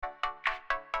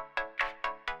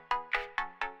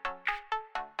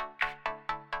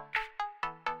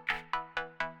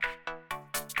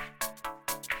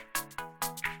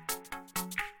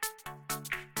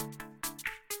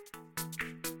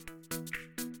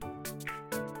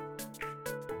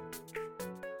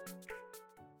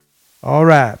All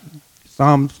right.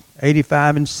 Psalms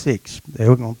 85 and 6.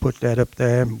 We're going to put that up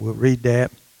there. We'll read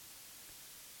that.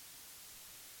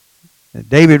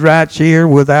 David writes here,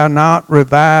 "Wilt thou not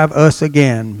revive us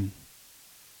again,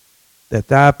 that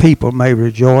thy people may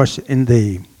rejoice in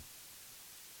thee?"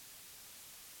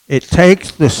 It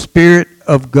takes the Spirit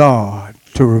of God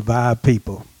to revive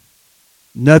people.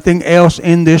 Nothing else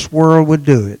in this world would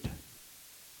do it.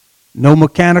 No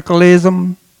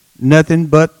mechanicalism, nothing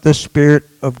but the Spirit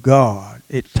of God.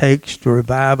 It takes to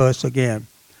revive us again.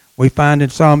 We find in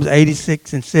Psalms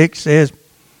 86 and 6 says,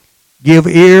 "Give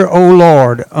ear, O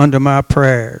Lord, unto my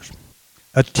prayers.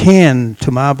 Attend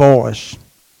to my voice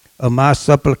of my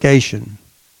supplication."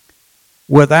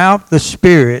 Without the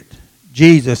Spirit,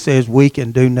 Jesus says we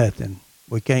can do nothing.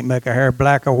 We can't make a hair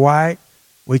black or white.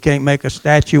 We can't make a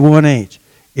statue 1 inch.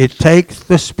 It takes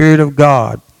the Spirit of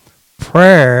God.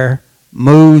 Prayer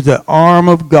moves the arm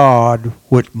of God,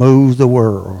 which moves the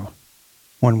world.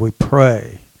 When we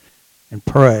pray and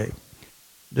pray.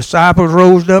 Disciples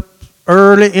rose up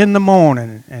early in the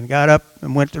morning and got up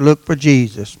and went to look for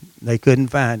Jesus. They couldn't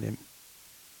find him.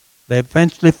 They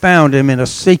eventually found him in a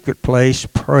secret place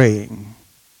praying.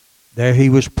 There he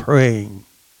was praying.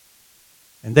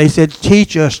 And they said,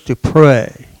 "Teach us to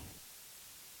pray.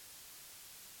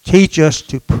 Teach us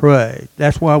to pray."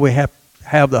 That's why we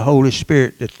have the Holy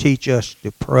Spirit to teach us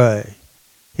to pray.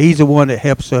 He's the one that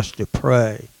helps us to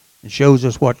pray and shows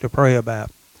us what to pray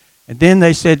about. And then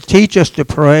they said, "Teach us to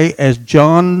pray as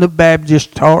John the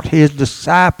Baptist taught his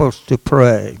disciples to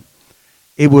pray."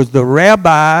 It was the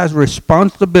rabbi's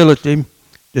responsibility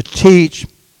to teach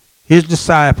his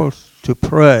disciples to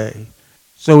pray.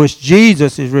 So it's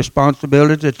Jesus'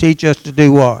 responsibility to teach us to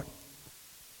do what?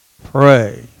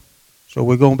 Pray. So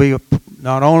we're going to be,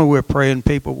 not only we're praying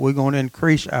people, we're going to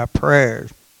increase our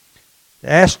prayers.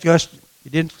 Ask us, he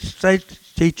didn't say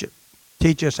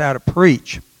teach us how to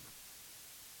preach.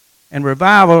 And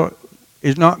revival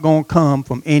is not going to come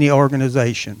from any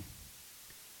organization.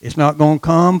 It's not going to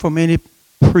come from any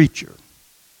preacher.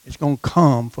 It's going to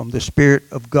come from the Spirit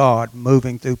of God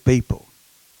moving through people.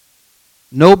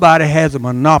 Nobody has a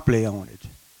monopoly on it.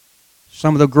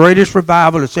 Some of the greatest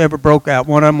revival that's ever broke out,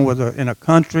 one of them was in a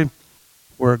country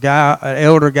where an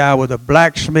elder guy was a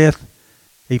blacksmith.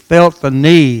 He felt the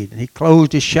need. He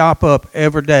closed his shop up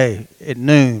every day at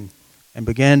noon and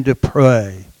began to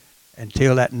pray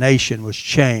until that nation was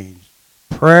changed.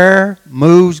 Prayer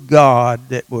moves God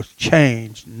that will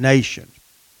change nations.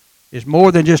 It's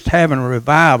more than just having a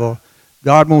revival.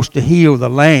 God wants to heal the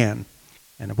land.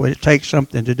 And it takes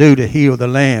something to do to heal the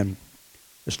land.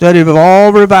 The study of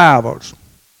all revivals,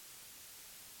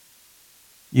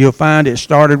 you'll find it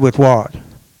started with what?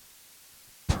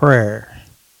 Prayer.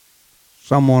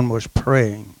 Someone was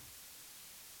praying.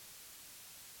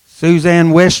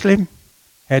 Suzanne Wesley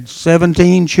had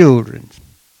 17 children.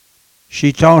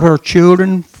 She taught her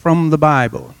children from the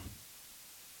Bible.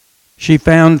 She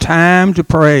found time to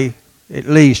pray at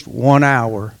least 1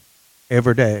 hour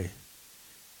every day.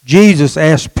 Jesus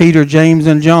asked Peter, James,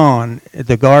 and John at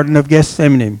the Garden of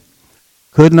Gethsemane,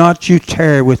 "Could not you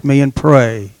tarry with me and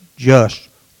pray just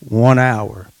 1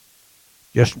 hour?"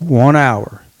 Just 1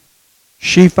 hour.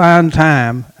 She found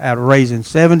time out of raising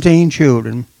 17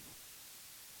 children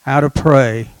how to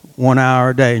pray 1 hour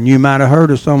a day. And you might have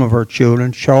heard of some of her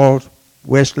children, Charles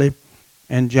Wesley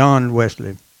and John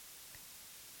Wesley.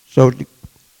 So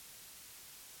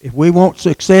if we want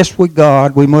success with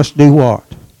God, we must do what?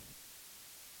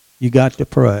 You got to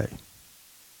pray.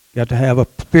 You got to have a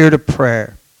spirit of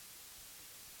prayer.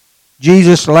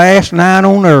 Jesus' last night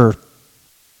on earth,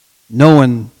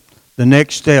 knowing the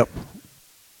next step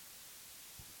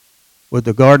was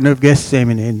the Garden of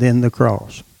Gethsemane and then the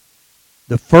cross.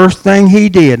 The first thing he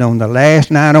did on the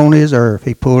last night on his earth,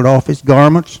 he pulled off his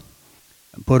garments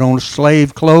and put on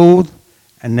slave clothes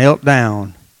and knelt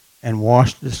down and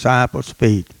washed the disciples'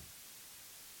 feet.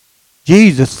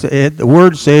 Jesus said, the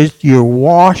Word says, you're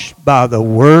washed by the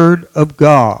Word of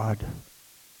God.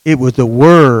 It was the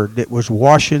Word that was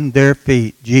washing their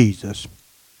feet, Jesus.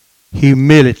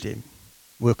 Humility.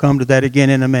 We'll come to that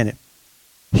again in a minute.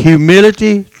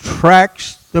 Humility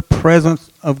tracks the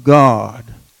presence of God.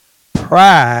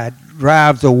 Pride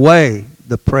drives away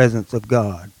the presence of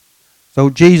God.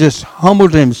 So Jesus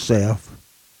humbled himself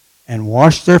and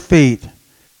washed their feet,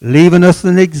 leaving us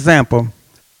an example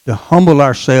to humble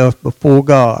ourselves before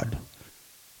God.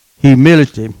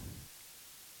 Humility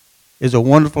is a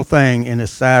wonderful thing in the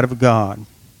sight of God.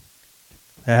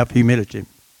 Have humility.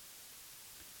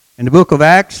 In the book of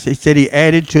Acts, he said he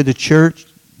added to the church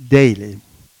daily.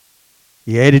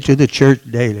 He added to the church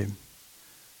daily.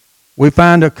 We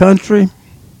find a country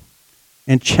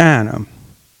in China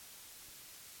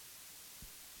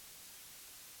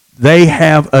They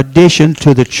have addition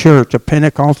to the church, a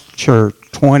Pentecostal church,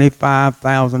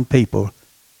 25,000 people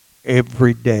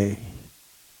every day.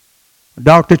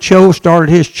 Dr. Cho started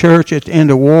his church at the end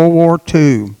of World War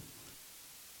II.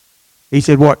 He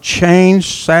said what changed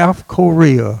South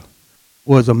Korea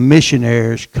was the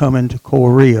missionaries coming to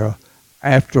Korea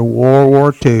after World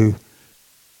War II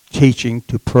teaching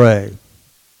to pray.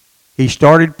 He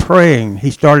started praying.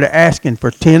 He started asking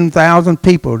for 10,000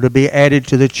 people to be added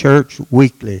to the church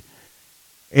weekly.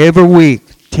 Every week,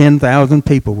 10,000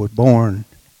 people were born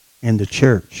in the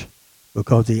church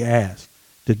because he asked.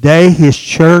 Today, his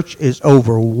church is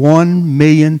over 1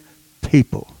 million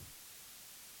people.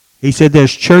 He said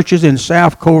there's churches in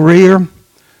South Korea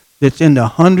that's in the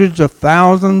hundreds of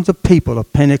thousands of people,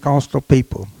 of Pentecostal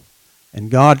people. And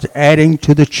God's adding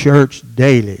to the church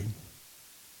daily.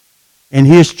 In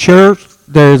his church,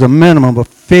 there is a minimum of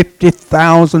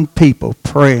 50,000 people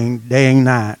praying day and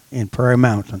night in Prairie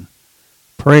Mountain,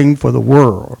 praying for the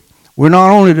world. We're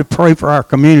not only to pray for our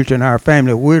community and our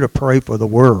family, we're to pray for the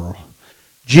world.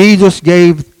 Jesus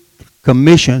gave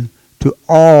commission to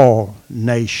all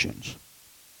nations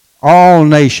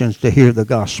to hear the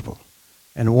gospel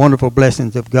and the wonderful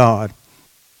blessings of God,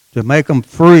 to make them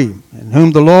free. And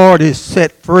whom the Lord is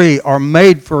set free or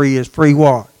made free is free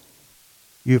what?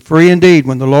 You're free indeed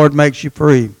when the Lord makes you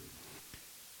free.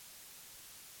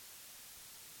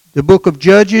 The book of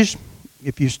Judges,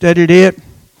 if you studied it,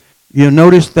 you'll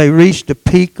notice they reached a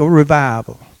peak of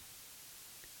revival.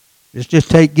 Let's just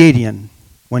take Gideon.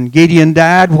 When Gideon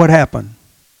died, what happened?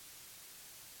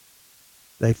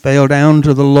 They fell down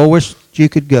to the lowest you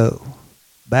could go,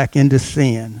 back into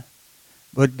sin.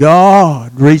 But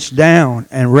God reached down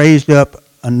and raised up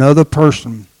another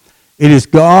person. It is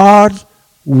God's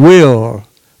will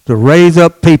to raise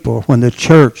up people when the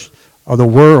church or the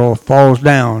world falls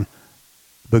down.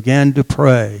 Begin to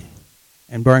pray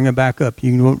and bring them back up.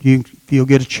 If you'll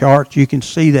get a chart, you can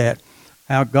see that,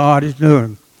 how God is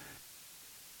doing.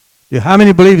 How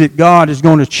many believe that God is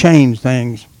going to change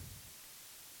things?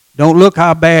 Don't look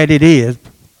how bad it is.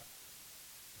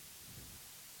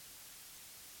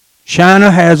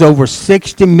 China has over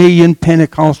 60 million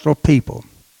Pentecostal people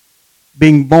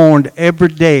being born every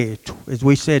day, as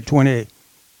we said, 28.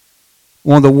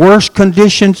 One of the worst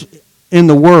conditions in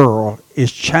the world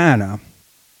is China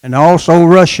and also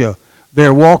Russia.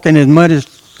 They're walking as much as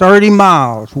 30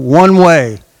 miles one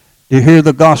way to hear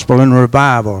the gospel and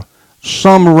revival.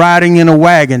 Some riding in a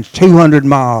wagon 200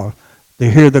 miles to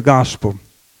hear the gospel.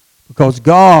 Because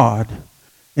God,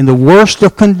 in the worst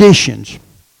of conditions,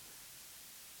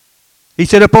 he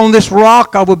said, upon this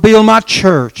rock I will build my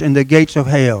church, and the gates of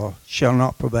hell shall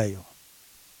not prevail.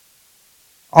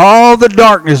 All the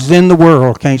darkness in the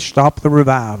world can't stop the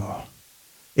revival.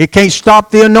 It can't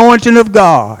stop the anointing of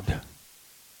God.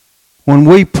 When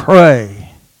we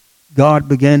pray, God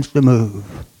begins to move.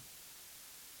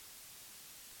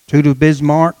 Tutu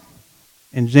Bismarck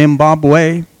in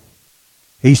Zimbabwe,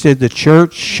 he said the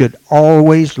church should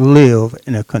always live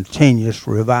in a continuous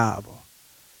revival.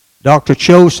 Dr.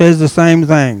 Cho says the same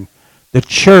thing. The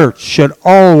church should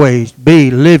always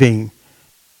be living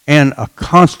in a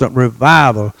constant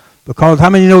revival, because how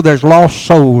many know there's lost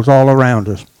souls all around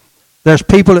us? There's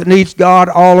people that needs God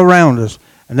all around us,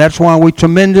 and that's why we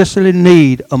tremendously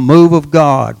need a move of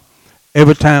God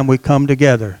every time we come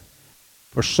together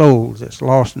for souls that's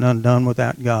lost and undone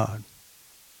without God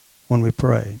when we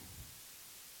pray.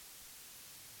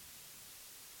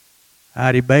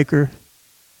 Heidi Baker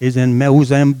is in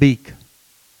Mozambique.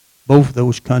 Both of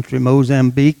those countries,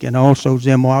 Mozambique and also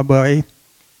Zimbabwe,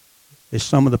 is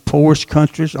some of the poorest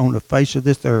countries on the face of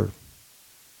this earth.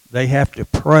 They have to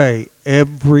pray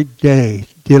every day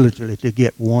diligently to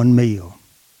get one meal.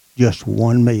 Just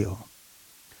one meal.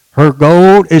 Her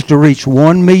goal is to reach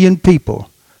 1 million people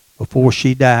before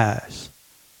she dies,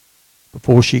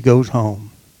 before she goes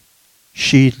home.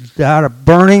 She's got a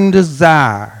burning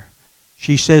desire.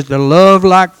 She says to love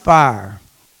like fire.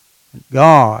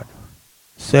 God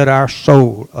set our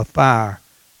soul afire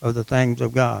of the things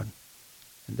of God.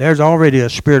 And there's already a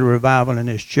spirit of revival in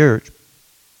this church.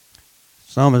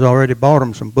 Some has already bought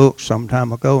them some books some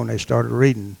time ago, and they started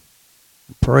reading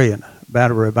and praying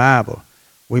about a revival.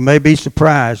 We may be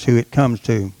surprised who it comes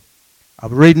to. I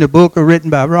was reading a book written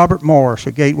by Robert Morris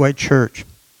of Gateway Church.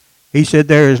 He said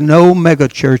there is no mega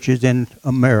churches in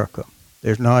America.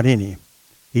 There's not any.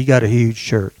 He got a huge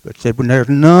church, but said when there's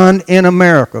none in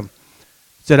America.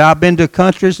 Said I've been to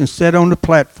countries and sat on the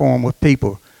platform with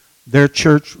people. Their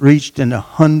church reached in the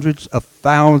hundreds of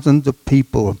thousands of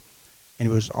people, and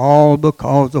it was all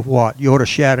because of what? You ought to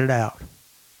shout it out.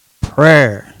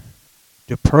 Prayer.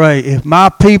 To pray. If my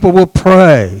people will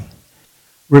pray,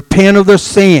 repent of their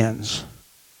sins,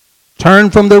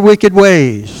 turn from their wicked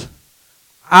ways,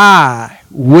 I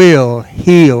will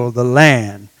heal the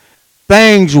land.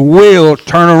 Things will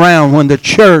turn around when the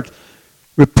church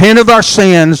repent of our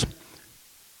sins,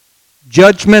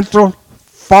 judgmental,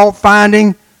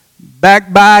 fault-finding,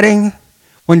 backbiting.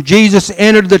 When Jesus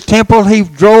entered the temple, he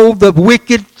drove the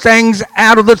wicked things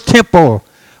out of the temple.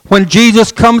 When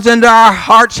Jesus comes into our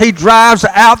hearts, he drives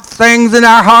out things in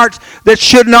our hearts that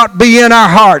should not be in our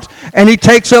hearts. And he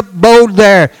takes up abode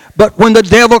there. But when the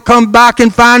devil comes back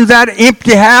and finds that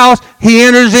empty house, he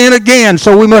enters in again.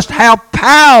 So we must have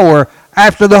power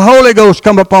after the Holy Ghost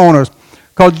come upon us.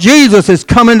 Because Jesus has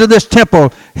come into this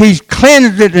temple. He's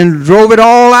cleansed it and drove it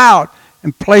all out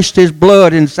and placed his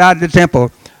blood inside the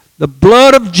temple. The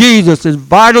blood of Jesus is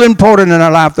vitally important in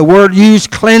our life. The word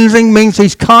used, cleansing, means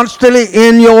he's constantly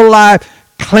in your life,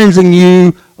 cleansing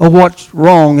you of what's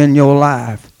wrong in your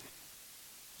life.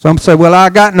 Some say, well,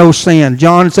 I got no sin.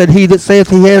 John said, he that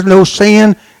saith he has no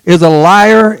sin is a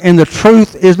liar, and the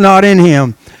truth is not in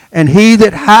him. And he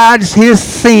that hides his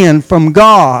sin from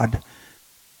God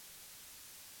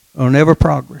will never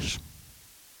progress.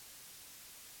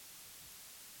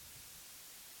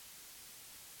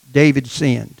 David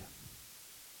sinned.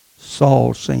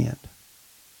 Saul sinned.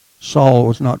 Saul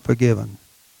was not forgiven.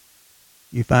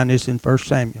 You find this in 1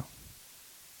 Samuel.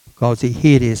 Because he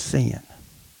hid his sin.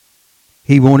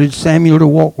 He wanted Samuel to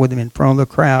walk with him in front of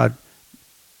the crowd.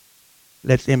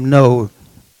 Let them know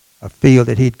or feel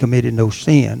that he'd committed no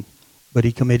sin. But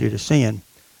he committed a sin.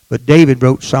 But David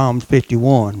wrote Psalm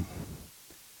 51.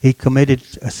 He committed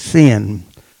a sin.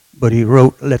 But he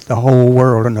wrote, let the whole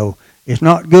world know. It's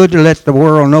not good to let the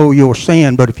world know your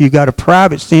sin, but if you got a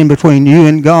private sin between you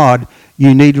and God,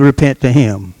 you need to repent to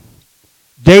him.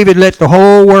 David let the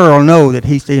whole world know that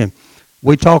he sinned.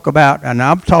 We talk about, and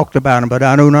I've talked about him, but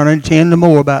I do not intend to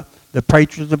more about the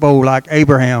patriots of old, like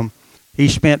Abraham. He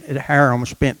spent at Haran,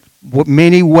 spent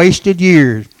many wasted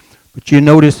years. But you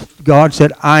notice God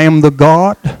said, I am the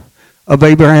God of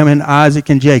Abraham and Isaac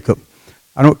and Jacob.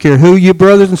 I don't care who your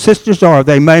brothers and sisters are.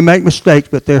 They may make mistakes,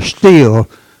 but they're still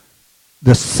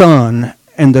the son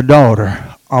and the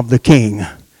daughter of the king.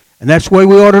 And that's the way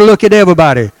we ought to look at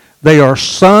everybody. They are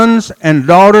sons and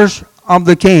daughters of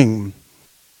the king.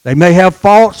 They may have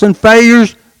faults and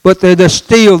failures, but they're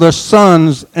still the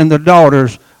sons and the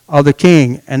daughters of the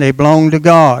king, and they belong to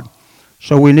God.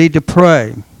 So we need to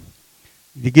pray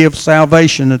to give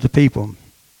salvation to the people.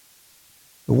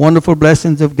 The wonderful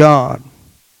blessings of God.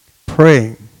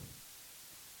 Praying.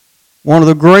 One of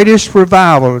the greatest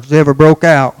revivals that ever broke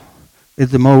out is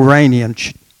the Moravian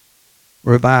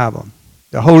revival.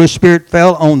 The Holy Spirit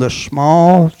fell on the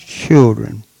small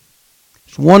children.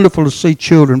 It's wonderful to see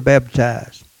children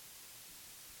baptized.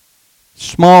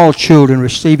 Small children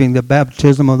receiving the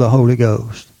baptism of the Holy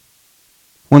Ghost.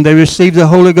 When they received the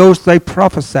Holy Ghost, they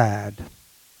prophesied.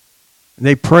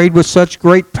 They prayed with such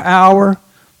great power.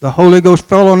 The Holy Ghost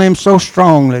fell on them so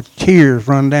strong that tears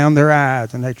run down their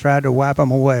eyes, and they tried to wipe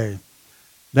them away.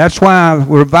 That's why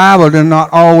revival is not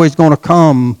always going to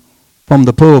come from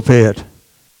the pulpit.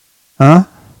 Huh?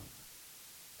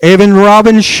 Evan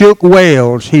Robbins shook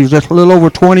Wales. He was just a little over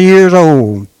 20 years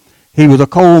old. He was a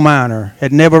coal miner,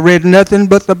 had never read nothing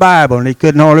but the Bible, and he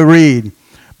couldn't hardly read.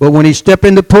 But when he stepped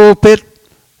in the pulpit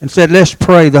and said, let's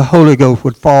pray, the Holy Ghost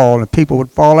would fall, and people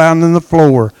would fall out on the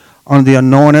floor under the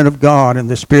anointing of God and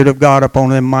the Spirit of God upon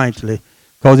them mightily.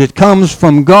 Because it comes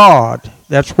from God.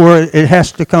 That's where it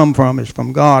has to come from. It's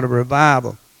from God, a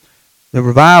revival. The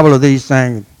revival of these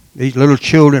things, these little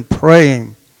children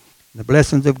praying, the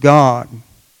blessings of God.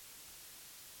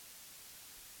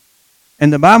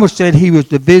 And the Bible said he was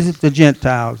to visit the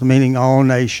Gentiles, meaning all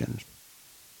nations.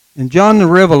 And John the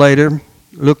Revelator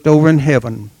looked over in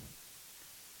heaven.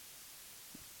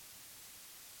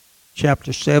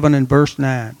 Chapter 7 and verse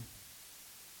 9.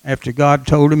 After God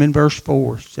told him in verse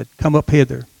 4, said, come up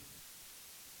hither.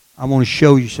 I want to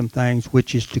show you some things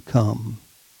which is to come.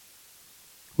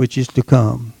 Which is to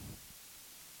come.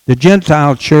 The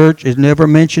Gentile church is never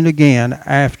mentioned again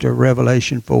after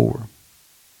Revelation 4.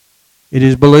 It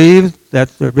is believed that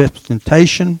the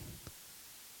representation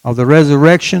of the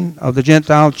resurrection of the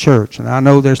Gentile church. And I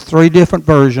know there's 3 different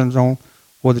versions on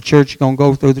where the church is going to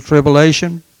go through the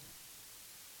tribulation,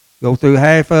 go through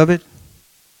half of it,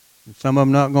 and some of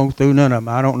them not going through none of them.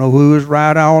 I don't know who is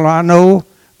right. All I know,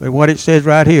 but what it says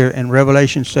right here in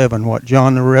Revelation 7, what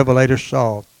John the Revelator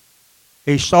saw.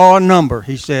 He saw a number.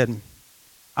 He said,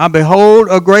 I behold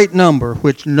a great number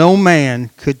which no man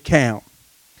could count.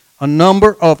 A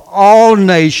number of all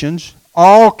nations,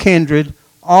 all kindred,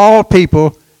 all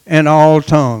people, and all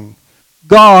tongue.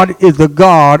 God is the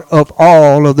God of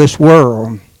all of this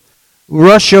world.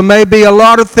 Russia may be a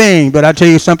lot of things, but I tell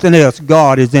you something else.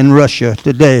 God is in Russia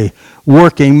today,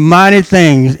 working mighty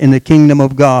things in the kingdom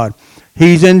of God.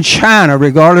 He's in China,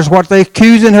 regardless of what they're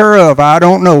accusing her of. I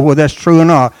don't know whether that's true or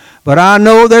not. But I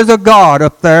know there's a God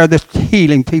up there that's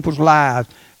healing people's lives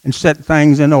and setting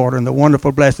things in order and the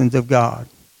wonderful blessings of God.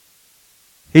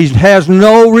 He has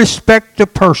no respect to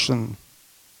person.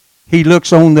 He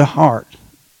looks on the heart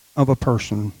of a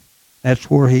person. That's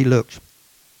where he looks.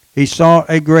 He saw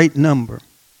a great number.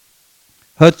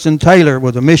 Hudson Taylor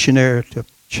was a missionary to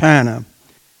China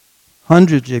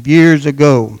hundreds of years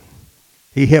ago.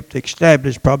 He helped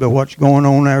establish probably what's going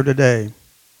on there today.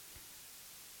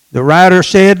 The writer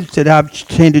said I've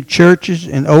attended churches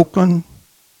in Oakland,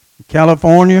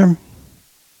 California,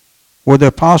 where the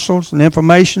apostles and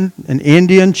information in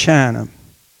India and China.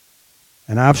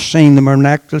 And I've seen the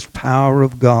miraculous power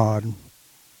of God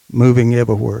moving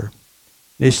everywhere.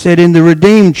 They said in the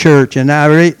Redeemed Church in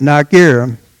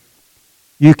Nigeria,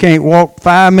 you can't walk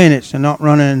 5 minutes and not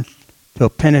run into a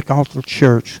Pentecostal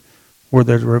church where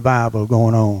there's a revival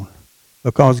going on.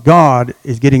 Because God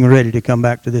is getting ready to come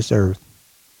back to this earth.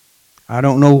 I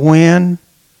don't know when,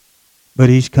 but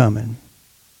he's coming.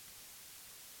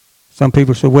 Some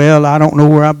people say, well, I don't know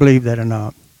where I believe that or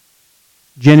not.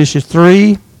 Genesis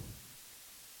 3,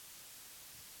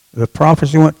 the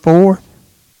prophecy went forth.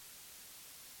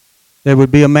 There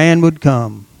would be a man would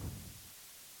come.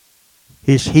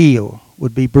 His heel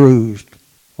would be bruised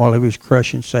while he was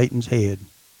crushing Satan's head.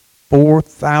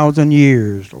 4,000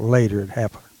 years later it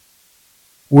happened.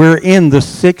 We're in the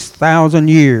 6,000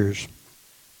 years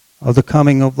of the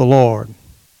coming of the Lord.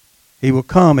 He will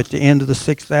come at the end of the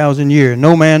 6,000 years.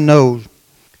 No man knows.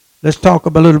 Let's talk a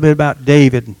little bit about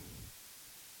David.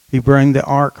 He brought the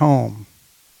ark home.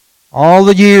 All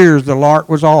the years the ark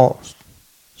was lost,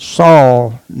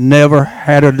 Saul never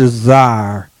had a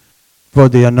desire for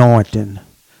the anointing.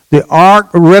 The ark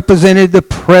represented the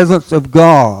presence of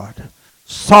God.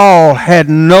 Saul had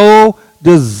no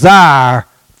desire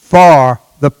for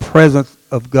the presence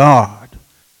of God.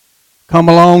 Come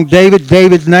along, David.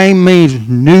 David's name means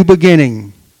new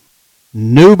beginning.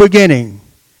 New beginning.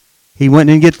 He went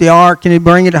and get the ark and he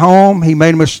bring it home. He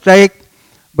made a mistake,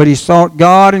 but he sought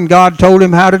God and God told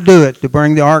him how to do it, to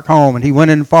bring the ark home. And he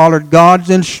went and followed God's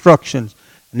instructions.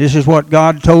 And this is what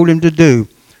God told him to do.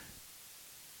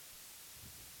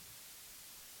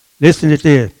 Listen to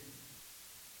this.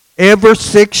 Every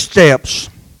 6 steps,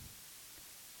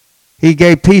 he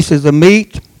gave pieces of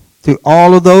meat to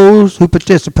all of those who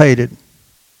participated.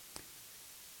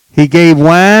 He gave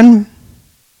wine.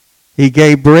 He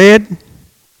gave bread.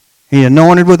 He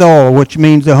anointed with oil, which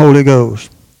means the Holy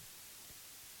Ghost.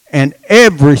 And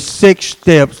every 6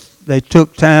 steps, they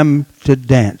took time to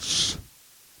dance.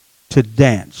 To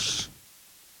dance.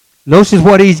 This is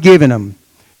what he's given them.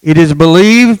 It is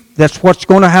believed that's what's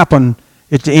going to happen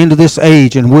at the end of this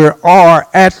age. And we are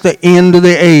at the end of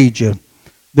the age.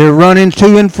 They're running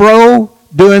to and fro,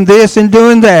 doing this and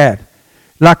doing that,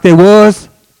 like they was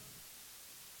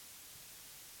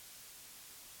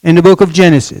in the book of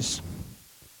Genesis.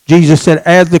 Jesus said,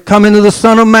 as the coming of the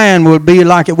Son of Man will be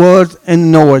like it was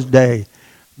in Noah's day.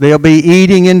 They'll be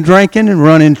eating and drinking and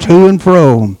running to and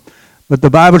fro. But the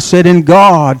Bible said, and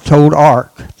God told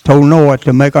Noah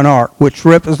to make an ark, which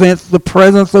represents the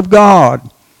presence of God,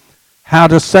 how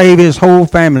to save his whole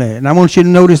family. And I want you to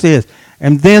notice this.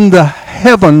 And then the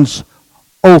heavens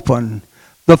opened.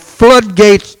 The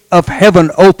floodgates of heaven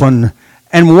opened,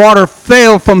 and water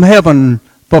fell from heaven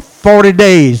for 40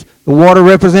 days. The water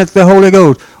represents the Holy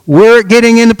Ghost. We're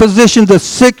getting into position the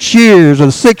 6 years, or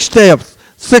the 6 steps,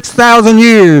 6,000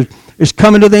 years is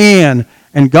coming to the end.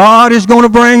 And God is going to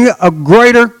bring a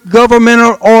greater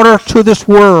governmental order to this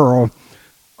world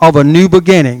of a new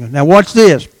beginning. Now watch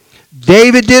this.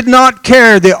 David did not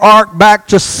carry the ark back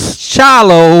to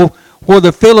Shiloh, where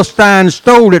the Philistines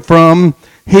stole it from.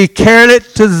 He carried it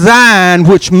to Zion,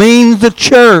 which means the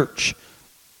church.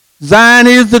 Zion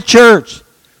is the church.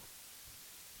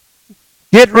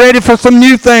 Get ready for some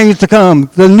new things to come.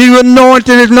 The new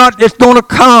anointing it's going to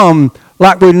come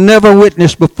like we've never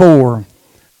witnessed before.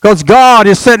 Because God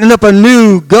is setting up a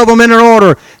new governmental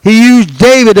order. He used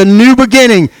David, a new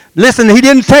beginning. Listen, he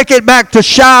didn't take it back to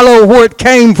Shiloh where it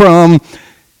came from.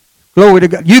 Glory to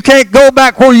God. You can't go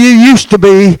back where you used to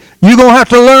be. You're going to have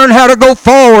to learn how to go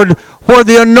forward where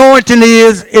the anointing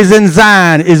is in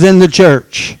Zion, is in the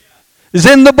church. Is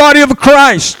in the body of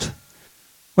Christ.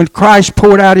 When Christ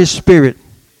poured out his Spirit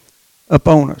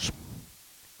upon us.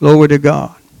 Glory to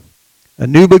God. A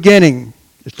new beginning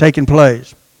is taking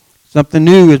place. Something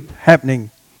new is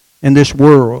happening in this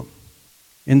world.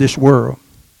 in this world.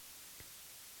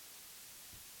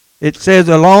 It says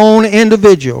a lone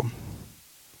individual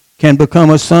can become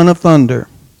a son of thunder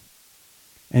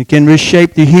and can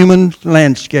reshape the human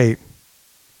landscape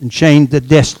and change the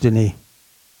destiny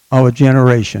of a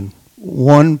generation.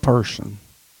 One person.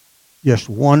 Just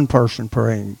one person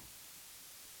praying.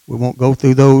 We won't go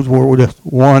through those where we're just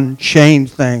one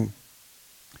change thing.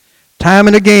 Time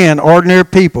and again, ordinary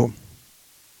people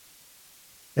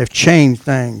have changed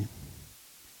things.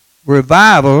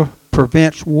 Revival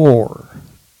prevents war.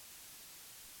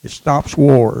 It stops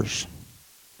wars.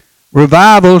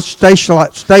 Revival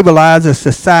stabilizes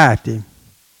society.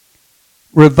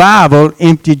 Revival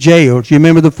empty jails. You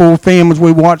remember the 4 films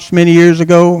we watched many years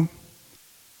ago?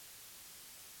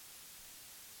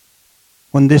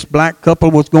 When this black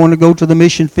couple was going to go to the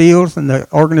mission fields and the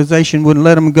organization wouldn't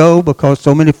let them go because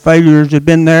so many failures had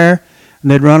been there, and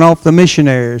they'd run off the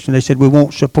missionaries, and they said, we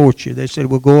won't support you. They said,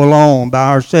 we'll go alone by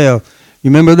ourselves.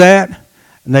 You remember that?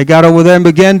 And they got over there and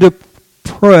began to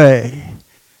pray.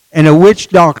 And a witch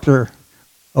doctor,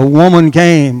 a woman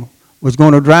came, was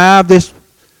going to drive this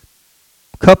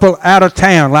couple out of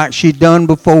town like she'd done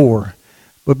before.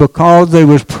 But because they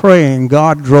was praying,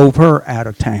 God drove her out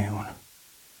of town.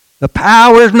 The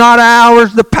power is not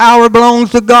ours. The power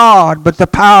belongs to God. But the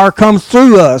power comes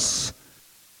through us.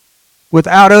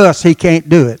 Without us, he can't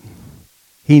do it.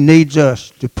 He needs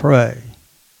us to pray.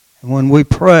 And when we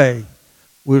pray,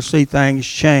 we'll see things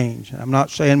change. I'm not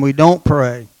saying we don't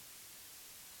pray.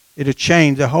 It'll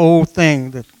change the whole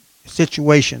thing, the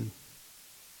situation.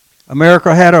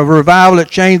 America had a revival that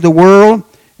changed the world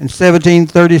in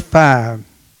 1735.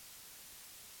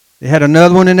 They had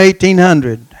another one in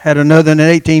 1800. Had another in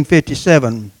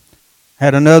 1857.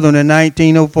 Had another one in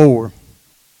 1904.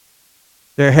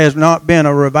 There has not been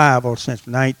a revival since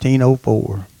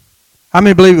 1904. How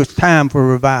many believe it's time for a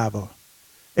revival?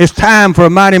 It's time for a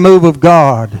mighty move of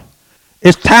God.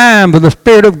 It's time for the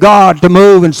Spirit of God to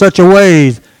move in such a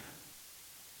way.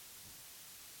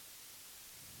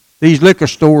 These liquor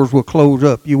stores will close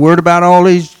up. You worried about all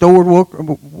these stores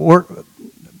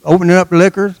opening up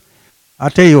liquors? I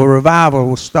tell you, a revival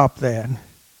will stop that.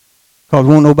 Because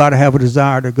won't nobody have a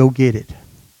desire to go get it.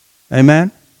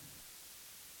 Amen?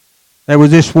 There was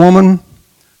this woman.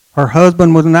 Her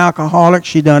husband was an alcoholic.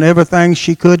 She done everything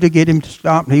she could to get him to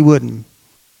stop, and he wouldn't.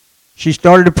 She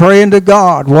started to pray into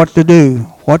God what to do,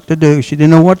 what to do. She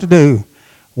didn't know what to do.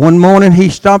 One morning, he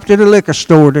stopped at a liquor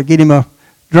store to get him a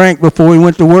drink before he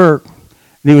went to work.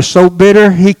 And he was so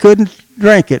bitter, he couldn't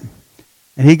drink it.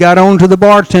 And he got on to the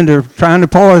bartender trying to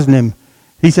poison him.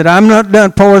 He said, I'm not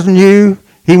done poisoning you.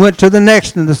 He went to the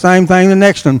next one, the same thing, the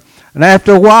next one. And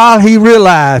after a while, he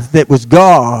realized that it was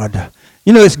God.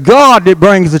 You know, it's God that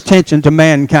brings attention to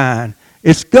mankind.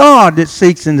 It's God that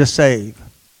seeks and to save.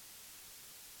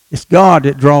 It's God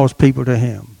that draws people to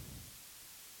him.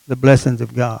 The blessings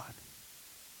of God.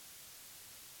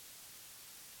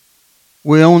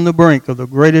 We're on the brink of the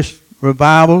greatest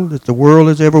revival that the world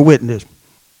has ever witnessed.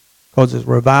 Because it's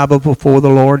revival before the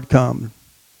Lord comes.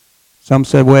 Some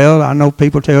said, well, I know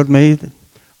people tell me that,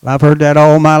 well, I've heard that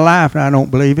all my life and I don't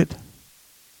believe it.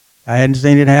 I hadn't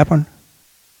seen it happen.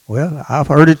 Well, I've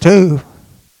heard it too.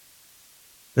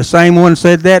 The same one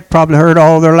said that probably heard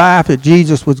all their life that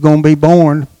Jesus was going to be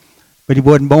born, but he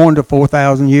wasn't born till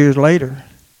 4,000 years later.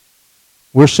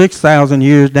 We're 6,000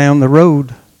 years down the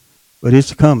road, but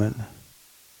it's coming.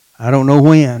 I don't know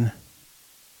when.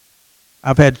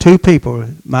 I've had 2 people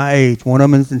my age, one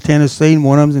of them is in Tennessee and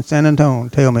one of them is in San Antonio,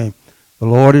 tell me, the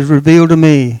Lord has revealed to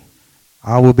me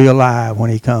I will be alive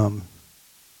when he comes.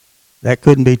 That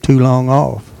couldn't be too long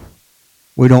off.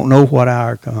 We don't know what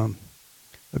hour comes.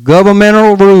 The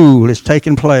governmental rule is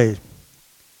taking place.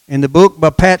 In the book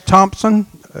by Pat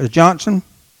Johnson,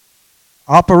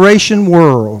 Operation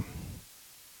World,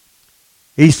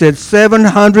 he said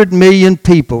 700 million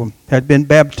people had been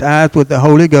baptized with the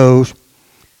Holy Ghost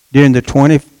during the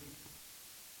 20th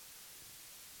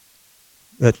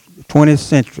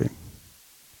century.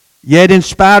 Yet in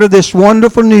spite of this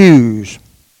wonderful news,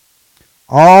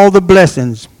 all the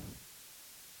blessings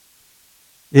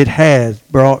it has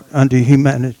brought unto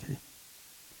humanity,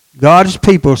 God's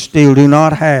people still do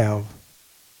not have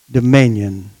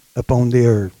dominion upon the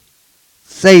earth.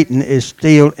 Satan is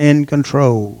still in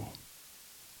control.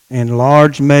 In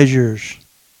large measures,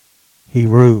 he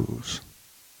rules.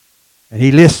 And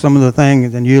he lists some of the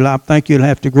things, and I think you'll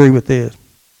have to agree with this.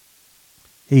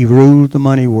 He rules the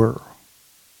money world.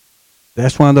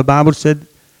 That's why the Bible said,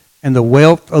 and the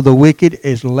wealth of the wicked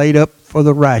is laid up for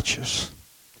the righteous.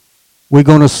 We're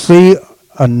going to see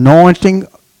anointing,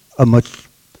 much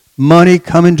money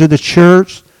coming to the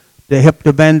church. to help to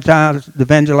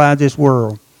evangelize this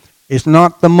world. It's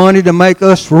not the money to make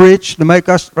us rich, to make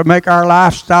our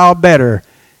lifestyle better.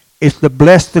 It's to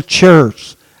bless the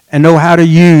church and know how to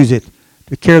use it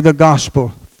to carry the gospel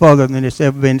further than it's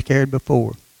ever been carried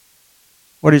before.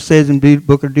 What it says in the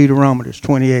book of Deuteronomy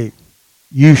 28.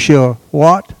 You shall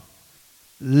what?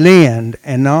 Lend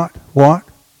and not what?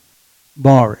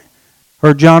 Borrow.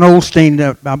 Heard John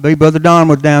Osteen, my big brother Don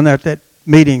was down there at that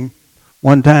meeting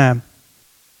one time.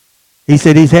 He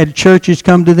said he's had churches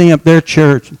come to them, their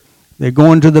church. They're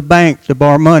going to the bank to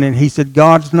borrow money. And he said,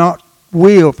 God's not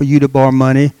will for you to borrow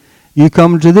money. You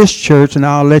come to this church and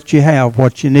I'll let you have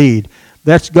what you need.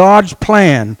 That's God's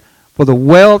plan for the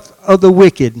wealth of the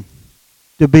wicked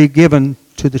to be given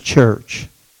to the church.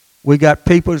 We got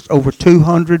people that's over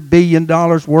 $200 billion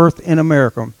worth in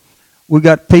America. We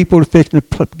got people fixing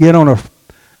to get on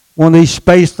one of these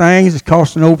space things that's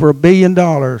costing over $1 billion.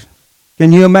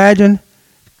 Can you imagine?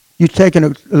 You taking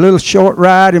a little short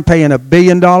ride and paying $1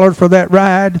 billion for that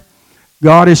ride?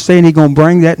 God is saying He's going to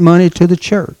bring that money to the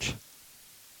church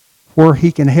where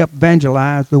He can help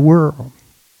evangelize the world.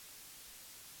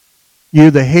 You're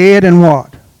the head and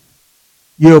what?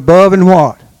 You're above and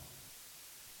what?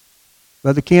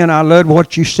 Brother Ken, I love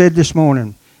what you said this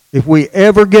morning. If we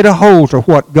ever get a hold of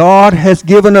what God has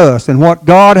given us and what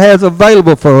God has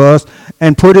available for us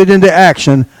and put it into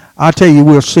action, I tell you,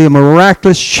 we'll see a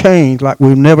miraculous change like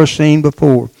we've never seen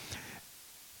before.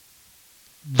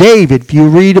 David, if you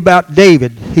read about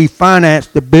David, he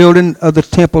financed the building of the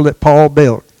temple that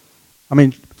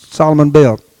Solomon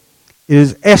built. It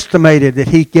is estimated that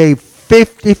he gave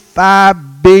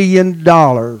 $55 billion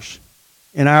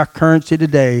in our currency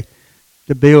today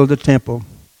to build the temple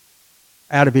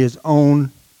out of his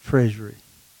own treasury.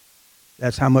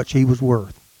 That's how much he was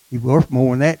worth. He was worth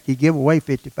more than that. He gave away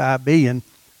 $55 billion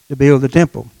to build the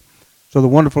temple. So the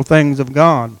wonderful things of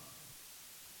God.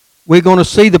 We're going to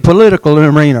see the political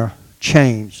arena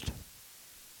changed.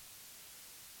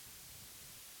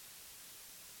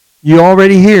 You're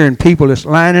already hearing people that's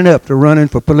lining up to running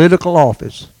for political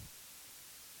office.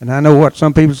 And I know what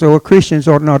some people say, well, Christians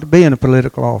ought not to be in a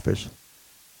political office.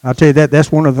 I'll tell you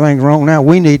that's one of the things wrong now.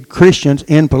 We need Christians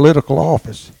in political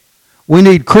office. We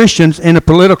need Christians in the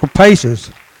political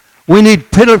places. We need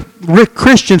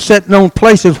Christians sitting on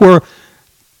places where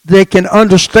they can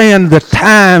understand the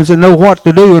times and know what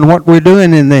to do and what we're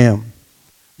doing in them.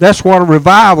 That's what a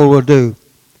revival will do.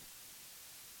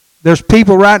 There's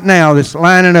people right now that's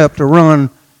lining up to run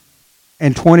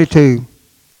in 22.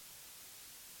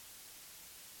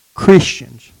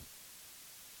 Christians.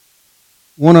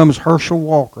 One of them is Herschel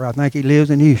Walker. I think he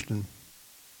lives in Houston.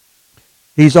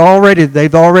 They've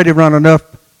already run enough,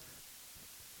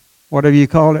 whatever you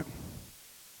call it,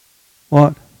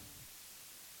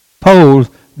 polls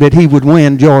that he would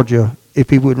win Georgia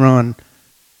if he would run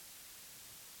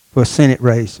for a Senate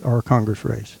race or a Congress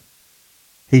race.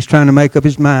 He's trying to make up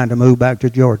his mind to move back to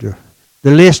Georgia.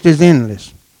 The list is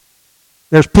endless.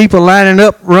 There's people lining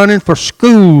up running for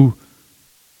school.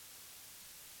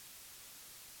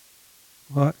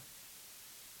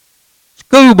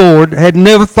 School board had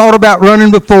never thought about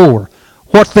running before.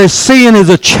 What they're seeing is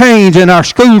a change in our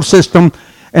school system,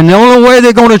 and the only way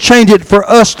they're going to change it for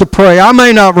us to pray. I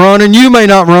may not run and you may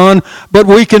not run, but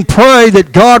we can pray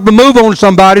that God will move on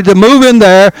somebody to move in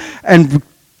there and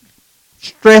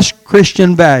stress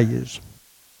Christian values.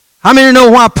 How many know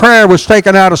why prayer was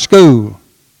taken out of school?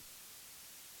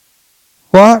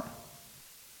 What?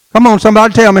 Come on,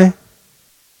 somebody tell me.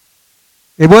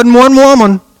 It wasn't one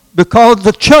woman, because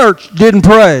the church didn't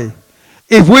pray.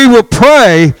 If we will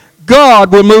pray,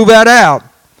 God will move that out.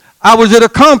 I was at a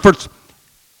conference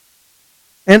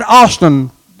in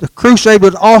Austin. The crusade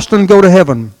was Austin Go to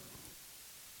Heaven.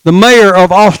 The mayor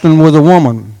of Austin was a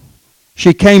woman.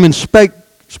 She came and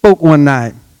spoke one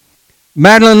night.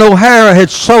 Madeline O'Hara had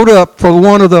showed up for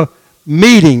one of the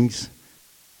meetings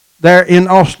there in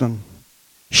Austin.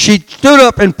 She stood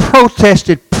up and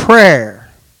protested prayer.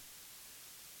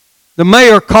 The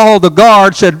mayor called the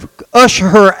guard, said, usher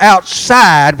her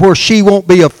outside where she won't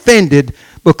be offended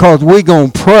because we're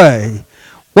going to pray.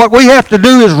 What we have to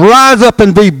do is rise up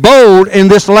and be bold in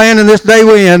this land and this day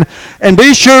we're in, and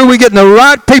be sure we're getting the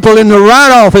right people in the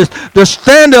right office to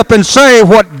stand up and say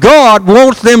what God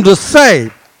wants them to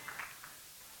say.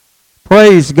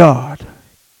 Praise God.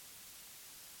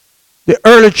 The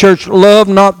early church loved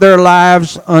not their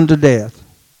lives unto death.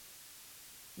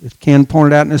 As Ken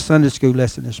pointed out in his Sunday school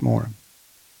lesson this morning.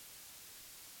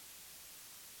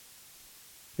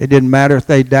 It didn't matter if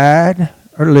they died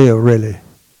or lived, really.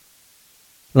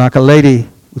 Like a lady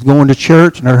was going to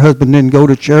church and her husband didn't go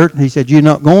to church. And he said, "You're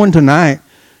not going tonight?"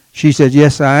 She said,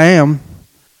 "Yes, I am."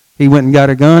 He went and got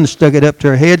a gun, stuck it up to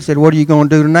her head, said, "What are you going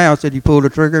to do now?" I said, "You pull the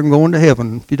trigger, I'm going to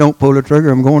heaven. If you don't pull the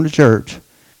trigger, I'm going to church."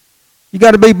 You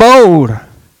got to be bold.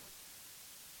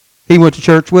 He went to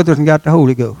church with us and got the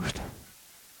Holy Ghost.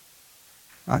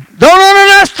 Don't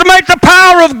underestimate the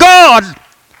power of God.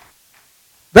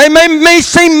 They may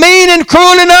seem mean and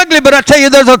cruel and ugly, but I tell you,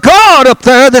 there's a God up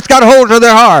there that's got a hold of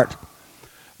their heart.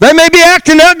 They may be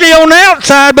acting ugly on the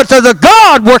outside, but there's a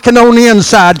God working on the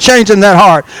inside, changing their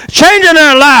heart, changing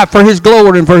their life for His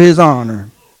glory and for His honor.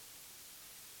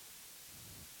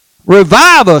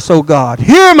 Revive us, O God.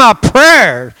 Hear my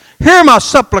prayers. Hear my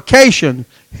supplication.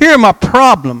 Hear my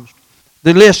problems.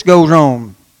 The list goes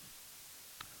on.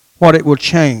 What it will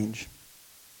change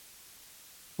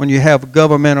when you have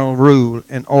governmental rule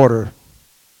and order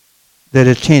that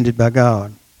is tended by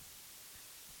God.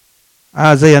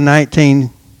 Isaiah 9,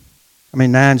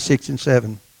 6 and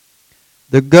 7.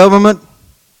 The government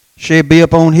shall be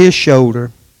upon his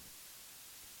shoulder,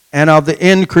 and of the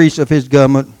increase of his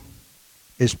government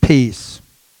is peace,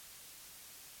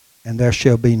 and there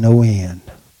shall be no end.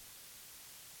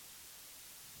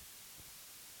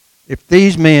 If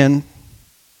these men,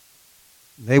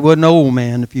 they weren't old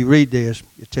men. If you read this,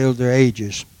 it tells their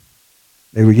ages.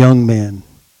 They were young men.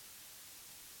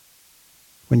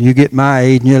 When you get my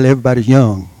age, everybody's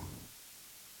young.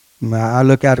 I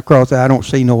look out across there, I don't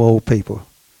see no old people.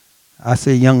 I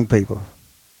see young people.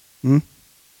 But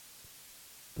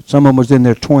some of them was in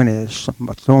their 20s. Some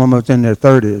of them was in their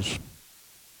 30s.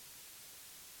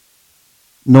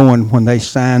 Knowing when they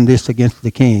signed this against the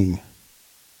king,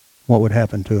 what would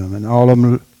happen to them. And all of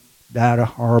them died a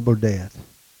horrible death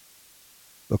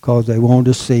because they wanted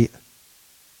to see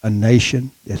a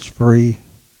nation that's free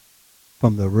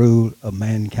from the rule of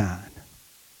mankind.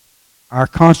 Our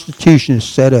Constitution is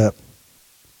set up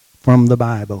from the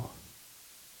Bible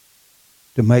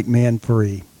to make men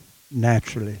free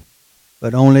naturally,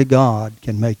 but only God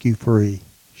can make you free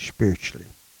spiritually.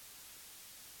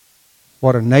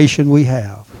 What a nation we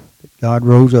have that God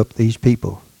rose up these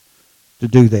people to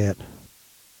do that.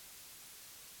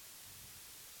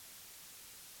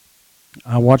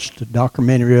 I watched a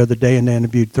documentary the other day and they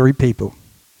interviewed 3 people.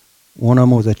 One of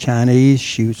them was a Chinese.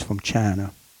 She was from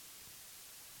China.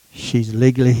 She's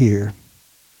legally here.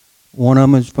 One of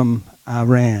them is from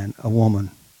Iran, a woman.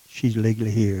 She's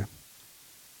legally here.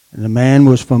 And the man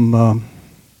was from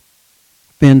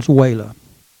Venezuela.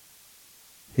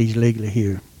 He's legally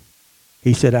here.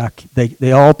 He said,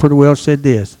 they all pretty well said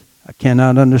this: I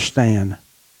cannot understand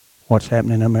what's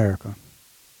happening in America.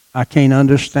 I can't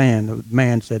understand. The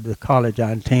man said, the college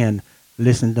I attend,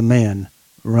 listen to men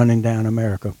running down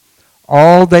America.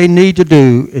 All they need to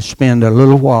do is spend a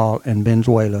little while in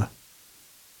Venezuela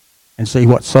and see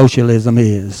what socialism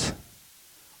is.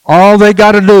 All they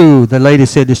got to do, the lady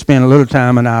said, is spend a little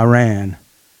time in Iran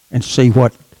and see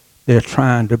what they're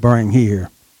trying to bring here.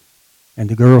 And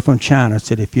the girl from China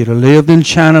said, if you'd have lived in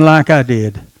China like I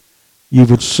did, you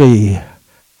would see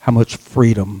how much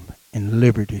freedom and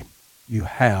liberty you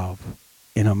have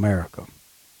in America.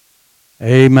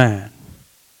 Amen.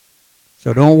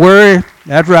 So don't worry.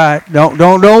 That's right. Don't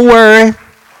worry.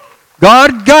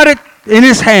 God got it in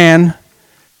His hand.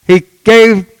 He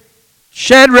gave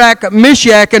Shadrach,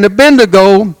 Meshach, and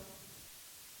Abednego.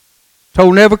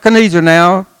 Told Nebuchadnezzar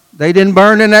now, they didn't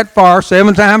burn in that fire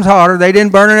 7 times harder. They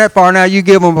didn't burn in that fire. Now you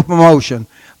give them a promotion.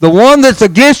 The one that's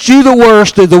against you the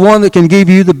worst is the one that can give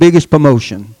you the biggest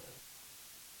promotion.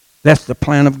 That's the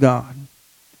plan of God.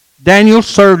 Daniel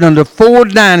served under 4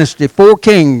 dynasties, 4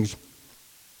 kings.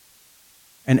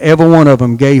 And every one of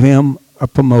them gave him a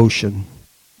promotion.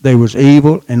 They was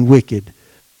evil and wicked.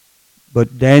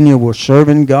 But Daniel was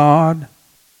serving God,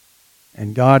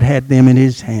 and God had them in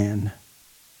His hand.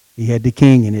 He had the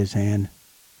king in His hand.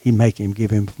 He'd make him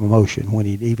give him promotion when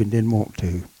he even didn't want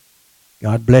to.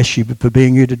 God bless you for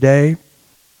being here today.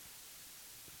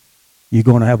 You're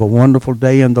going to have a wonderful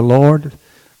day in the Lord.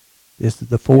 This is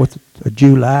the 4th of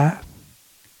July.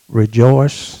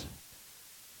 Rejoice.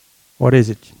 What is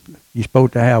it? You're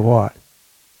supposed to have what?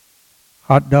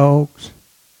 Hot dogs?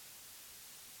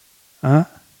 Huh?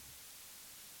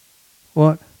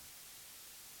 What?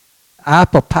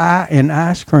 Apple pie and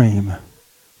ice cream.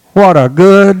 What a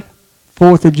good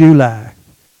 4th of July.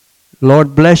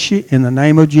 Lord bless you in the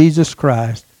name of Jesus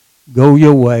Christ. Go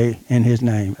your way in His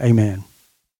name. Amen.